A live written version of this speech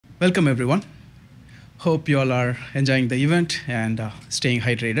Welcome, everyone. Hope you all are enjoying the event and staying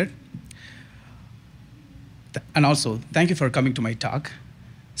hydrated. And also, thank you for coming to my talk.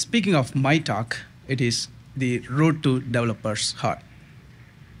 Speaking of my talk, it is the Road to Developers Heart.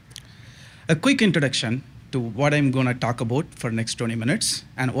 A quick introduction to what I'm going to talk about for next 20 minutes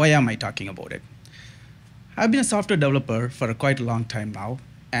and why am I talking about it. I've been a software developer for quite a long time now,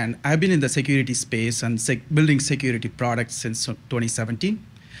 and I've been in the security space and building security products since 2017.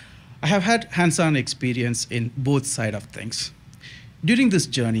 I have had hands-on experience in both sides of things. During this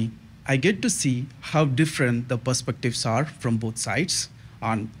journey, I get to see how different the perspectives are from both sides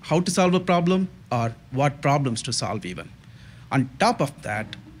on how to solve a problem or what problems to solve even. On top of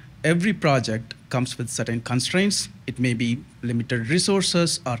that, every project comes with certain constraints. It may be limited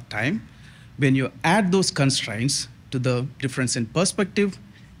resources or time. When you add those constraints to the difference in perspective,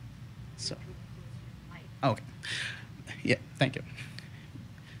 okay, yeah, thank you.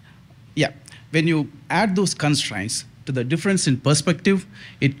 Yeah, when you add those constraints to the difference in perspective,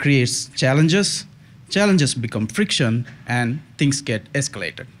 it creates challenges. Challenges become friction, and things get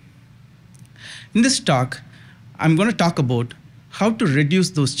escalated. In this talk, I'm going to talk about how to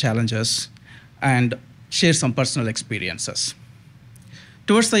reduce those challenges and share some personal experiences.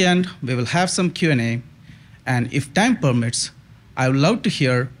 Towards the end, we will have some Q&A, and if time permits, I would love to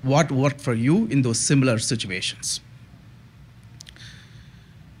hear what worked for you in those similar situations.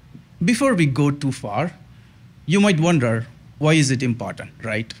 Before we go too far, you might wonder, why is it important,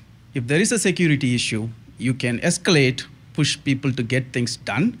 right? If there is a security issue, you can escalate, push people to get things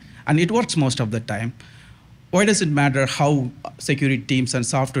done, and it works most of the time. Why does it matter how security teams and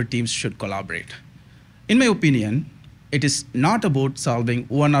software teams should collaborate? In my opinion, it is not about solving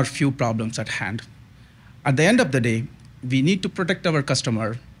one or few problems at hand. At the end of the day, we need to protect our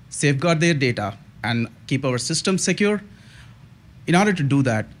customer, safeguard their data, and keep our systems secure. In order to do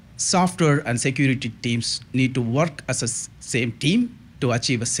that, software and security teams need to work as a same team to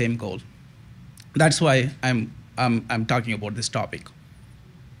achieve a same goal. That's why I'm talking about this topic.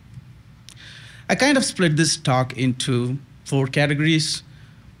 I kind of split this talk into 4 categories: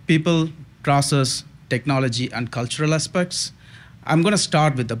 people, process, technology, and cultural aspects. I'm going to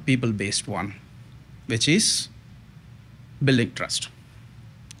start with the people-based one, which is building trust.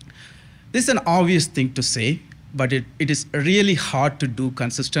 This is an obvious thing to say, but it is really hard to do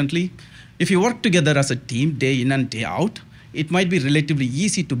consistently. If you work together as a team day in and day out, it might be relatively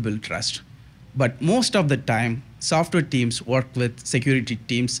easy to build trust. But most of the time, software teams work with security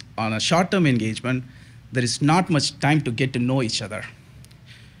teams on a short-term engagement. There is not much time to get to know each other.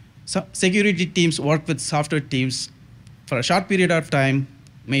 So security teams work with software teams for a short period of time,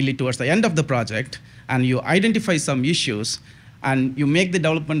 mainly towards the end of the project, and you identify some issues, and you make the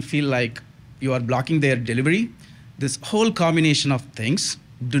development feel like you are blocking their delivery. This whole combination of things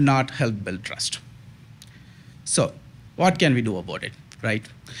do not help build trust. So what can we do about it, right?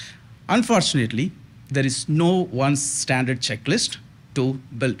 Unfortunately, there is no one standard checklist to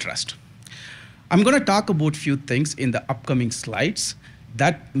build trust. I'm going to talk about a few things in the upcoming slides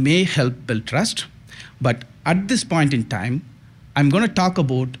that may help build trust, but at this point in time, I'm going to talk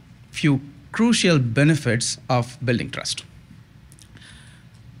about a few crucial benefits of building trust.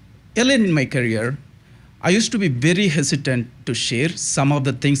 Early in my career, I used to be very hesitant to share some of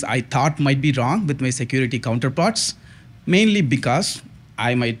the things I thought might be wrong with my security counterparts, mainly because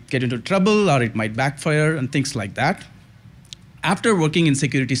I might get into trouble or it might backfire and things like that. After working in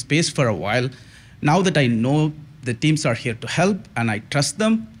security space for a while, now that I know the teams are here to help and I trust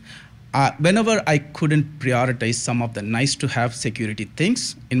them, whenever I couldn't prioritize some of the nice-to-have security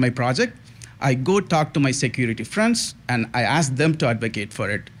things in my project, I go talk to my security friends and I ask them to advocate for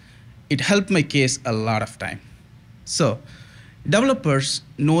it. It helped my case a lot of time. So developers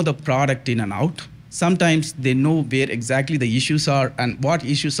know the product in and out. Sometimes they know where exactly the issues are and what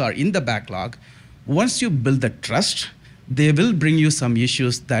issues are in the backlog. Once you build the trust, they will bring you some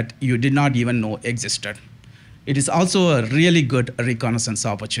issues that you did not even know existed. It is also a really good reconnaissance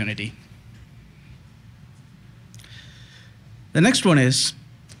opportunity. The next one is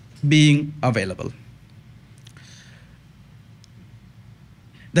being available.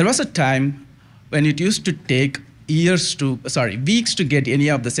 There was a time when it used to take weeks to get any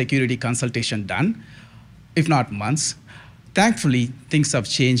of the security consultation done, if not months. Thankfully, things have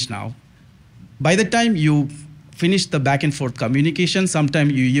changed now. By the time you finish the back and forth communication,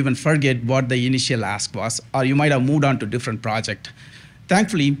 sometimes you even forget what the initial ask was, or you might have moved on to a different project.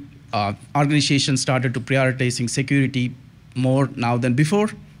 Thankfully, organizations started to prioritizing security more now than before.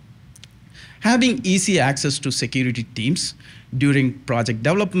 Having easy access to security teams during project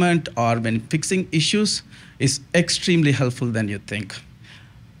development or when fixing issues is extremely helpful than you think.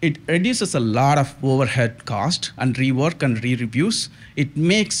 It reduces a lot of overhead cost and rework and re-reviews. It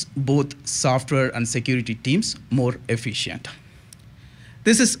makes both software and security teams more efficient.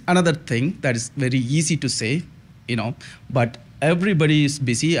 This is another thing that is very easy to say, but everybody is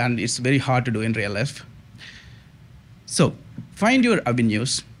busy and it's very hard to do in real life. So find your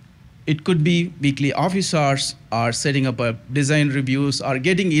avenues. It could be weekly office hours, or setting up a design reviews, or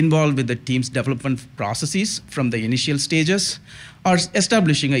getting involved with the team's development processes from the initial stages, or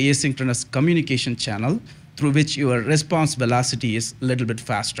establishing an asynchronous communication channel through which your response velocity is a little bit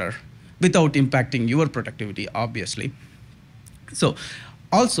faster without impacting your productivity, obviously. So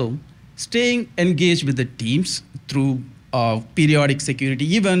also, staying engaged with the teams through periodic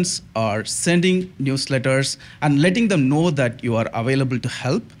security events or sending newsletters and letting them know that you are available to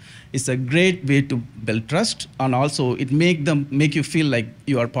help is a great way to build trust, and also it make you feel like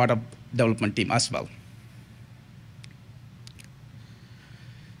you are part of development team as well.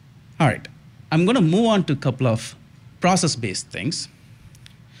 All right, I'm going to move on to a couple of process-based things.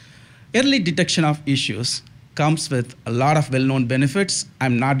 Early detection of issues comes with a lot of well-known benefits.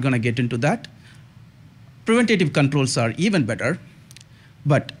 I'm not going to get into that. Preventative controls are even better,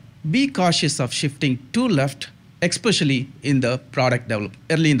 but be cautious of shifting too left, especially in the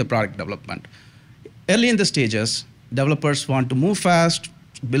early in the product development. Early in the stages, developers want to move fast,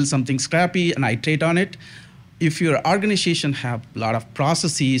 build something scrappy, and iterate on it. If your organization have a lot of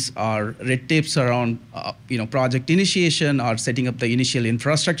processes or red tapes around project initiation or setting up the initial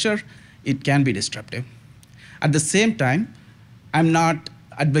infrastructure, it can be disruptive. At the same time, I'm not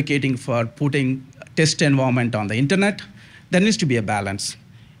advocating for putting test environment on the internet. There needs to be a balance.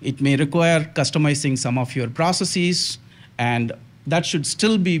 It may require customizing some of your processes, and that should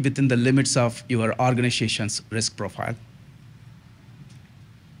still be within the limits of your organization's risk profile.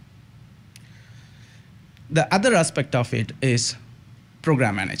 The other aspect of it is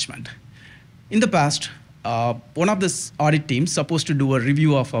program management. In the past, one of the audit teams supposed to do a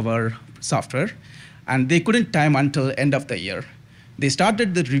review of our software, and they couldn't time until end of the year. They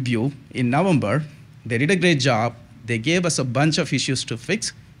started the review in November. They did a great job. They gave us a bunch of issues to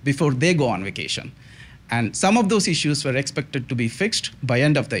fix before they go on vacation. And some of those issues were expected to be fixed by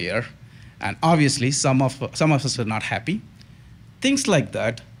end of the year. And obviously, some of us were not happy. Things like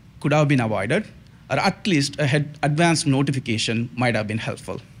that could have been avoided, or at least advanced notification might have been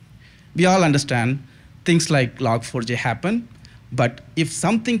helpful. We all understand things like Log4j happen, but if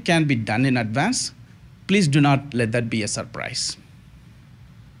something can be done in advance, please do not let that be a surprise.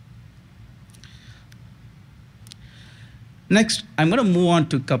 Next, I'm going to move on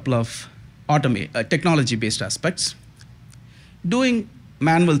to a couple of technology-based aspects. Doing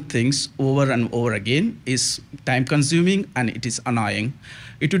manual things over and over again is time-consuming and it is annoying.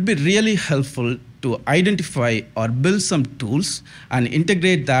 It would be really helpful to identify or build some tools and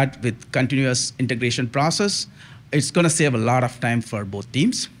integrate that with continuous integration process. It's going to save a lot of time for both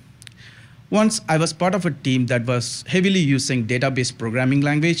teams. Once I was part of a team that was heavily using database programming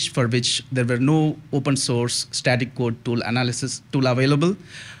language for which there were no open source static code analysis tool available.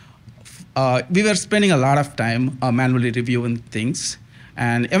 We were spending a lot of time manually reviewing things,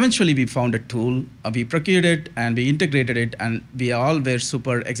 and eventually we found a tool, we procured it and we integrated it, and we all were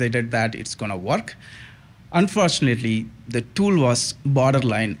super excited that it's gonna work. Unfortunately, the tool was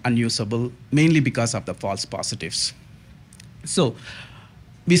borderline unusable, mainly because of the false positives. So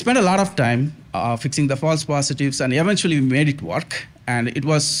we spent a lot of time fixing the false positives, and eventually we made it work. And it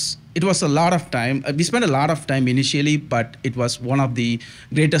was a lot of time. We spent a lot of time initially, but it was one of the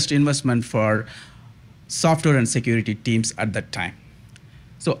greatest investment for software and security teams at that time.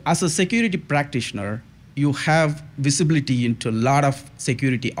 So as a security practitioner, you have visibility into a lot of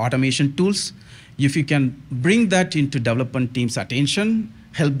security automation tools. If you can bring that into development teams' attention,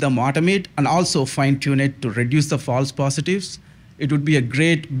 help them automate, and also fine-tune it to reduce the false positives, it would be a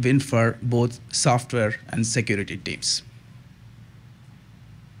great win for both software and security teams.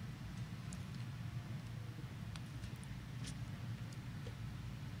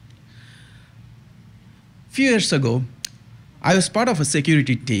 A few years ago, I was part of a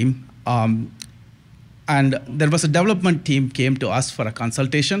security team, and there was a development team came to us for a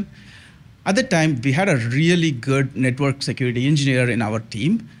consultation. At the time, we had a really good network security engineer in our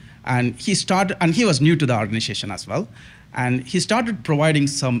team, and he was new to the organization as well. And he started providing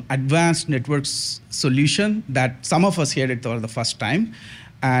some advanced networks solution that some of us heard it for the first time.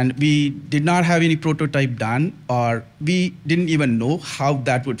 And we did not have any prototype done, or we didn't even know how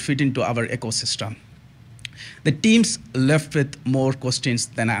that would fit into our ecosystem. The teams left with more questions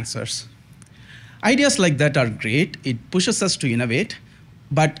than answers. Ideas like that are great. It pushes us to innovate.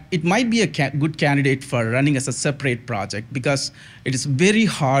 but it might be a good candidate for running as a separate project because it is very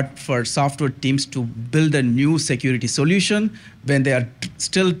hard for software teams to build a new security solution when they are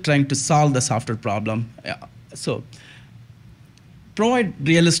still trying to solve the software problem. So provide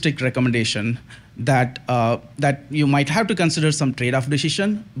realistic recommendation that that you might have to consider some trade-off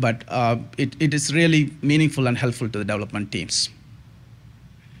decision, but it is really meaningful and helpful to the development teams.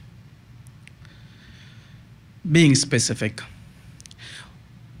 Being specific.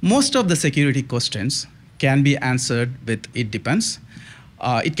 Most of the security questions can be answered with "it depends."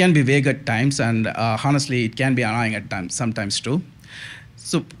 It can be vague at times, and honestly, it can be annoying at times, sometimes too.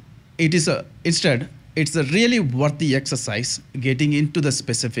 So instead, it's a really worthy exercise getting into the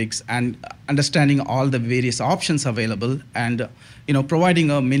specifics and understanding all the various options available, and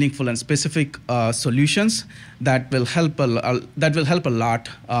providing a meaningful and specific solutions that will help a lot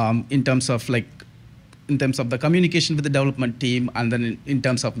in terms of the communication with the development team, and then in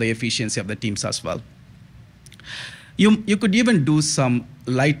terms of the efficiency of the teams as well. You could even do some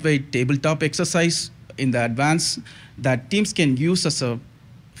lightweight tabletop exercise in the advance that teams can use as a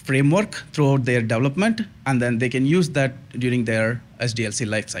framework throughout their development, and then they can use that during their SDLC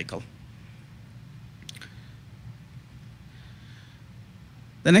lifecycle.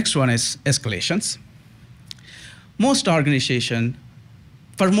 The next one is escalations.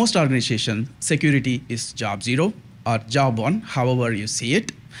 For most organizations, security is job 0 or job 1, however you see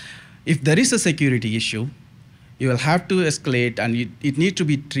it. If there is a security issue, you will have to escalate, and it needs to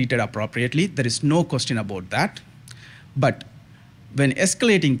be treated appropriately. There is no question about that. But when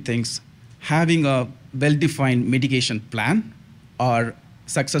escalating things, having a well-defined mitigation plan or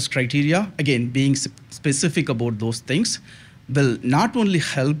success criteria, again, being specific about those things, will not only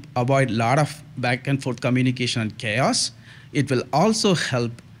help avoid a lot of back and forth communication and chaos, it will also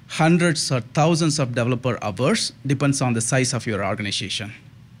help hundreds or thousands of developer hours, depends on the size of your organization.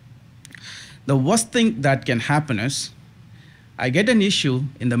 The worst thing that can happen is I get an issue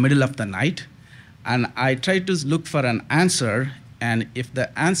in the middle of the night, and I try to look for an answer, and if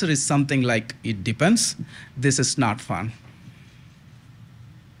the answer is something like "it depends," this is not fun.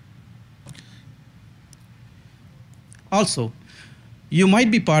 Also, you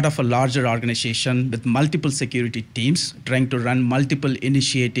might be part of a larger organization with multiple security teams trying to run multiple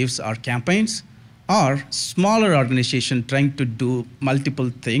initiatives or campaigns, or smaller organization trying to do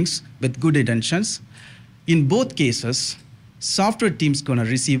multiple things with good intentions. In both cases, software team's gonna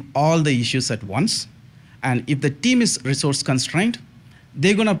receive all the issues at once, and if the team is resource constrained,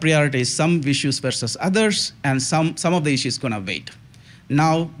 they're gonna prioritize some issues versus others, and some of the issues gonna wait.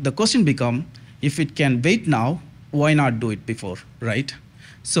 Now, the question becomes, if it can wait now, why not do it before, right?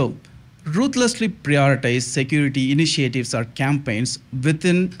 So ruthlessly prioritize security initiatives or campaigns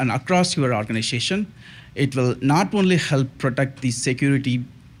within and across your organization. It will not only help protect the security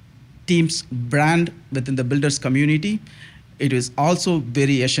team's brand within the builders community, it is also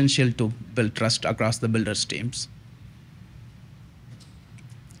very essential to build trust across the builders teams.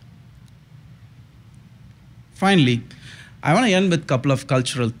 Finally, I want to end with a couple of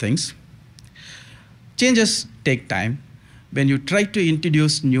cultural things. Changes take time. When you try to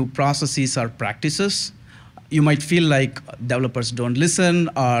introduce new processes or practices, you might feel like developers don't listen,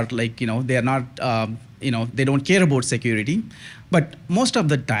 or they are not, they don't care about security. But most of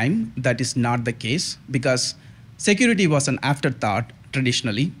the time, that is not the case, because security was an afterthought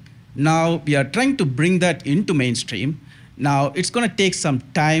traditionally. Now we are trying to bring that into mainstream. Now it's going to take some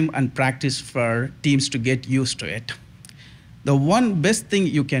time and practice for teams to get used to it. The one best thing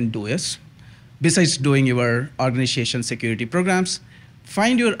you can do is, besides doing your organization security programs,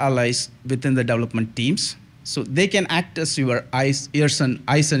 find your allies within the development teams, so they can act as your eyes and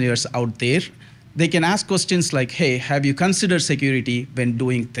ears out there. They can ask questions like, "Hey, have you considered security when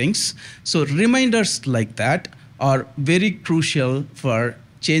doing things?" So reminders like that are very crucial for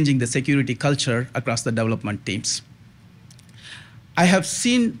changing the security culture across the development teams. I have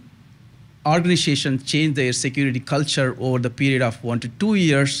seen organizations change their security culture over the period of 1 to 2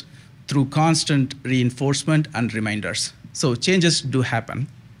 years through constant reinforcement and reminders. So changes do happen.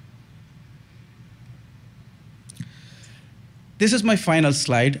 This is my final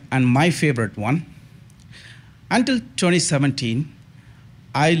slide and my favorite one. Until 2017,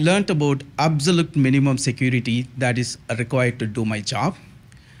 I learned about absolute minimum security that is required to do my job.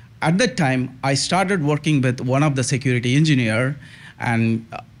 At that time, I started working with one of the security engineer and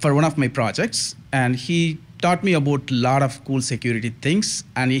for one of my projects, and he taught me about a lot of cool security things,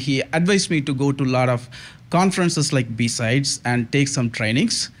 and he advised me to go to a lot of conferences like B-Sides and take some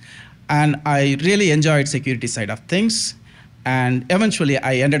trainings. And I really enjoyed security side of things, and eventually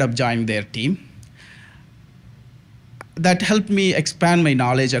I ended up joining their team. that helped me expand my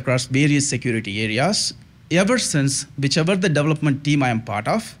knowledge across various security areas. Ever since, whichever the development team I am part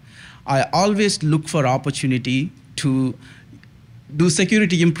of, I always look for opportunity to do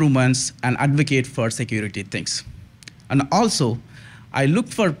security improvements and advocate for security things. And also, I look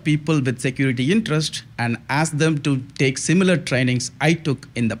for people with security interest and ask them to take similar trainings I took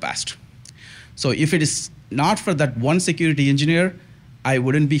in the past. So if it is not for that one security engineer, I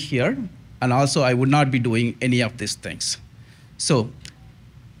wouldn't be here, and also I would not be doing any of these things. So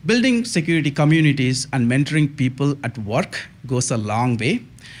building security communities and mentoring people at work goes a long way.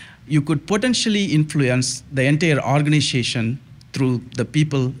 You could potentially influence the entire organization through the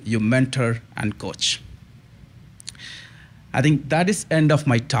people you mentor and coach. I think that is the end of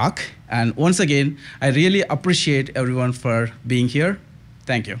my talk. And once again, I really appreciate everyone for being here.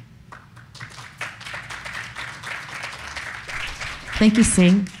 Thank you. Thank you,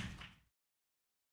 Singh.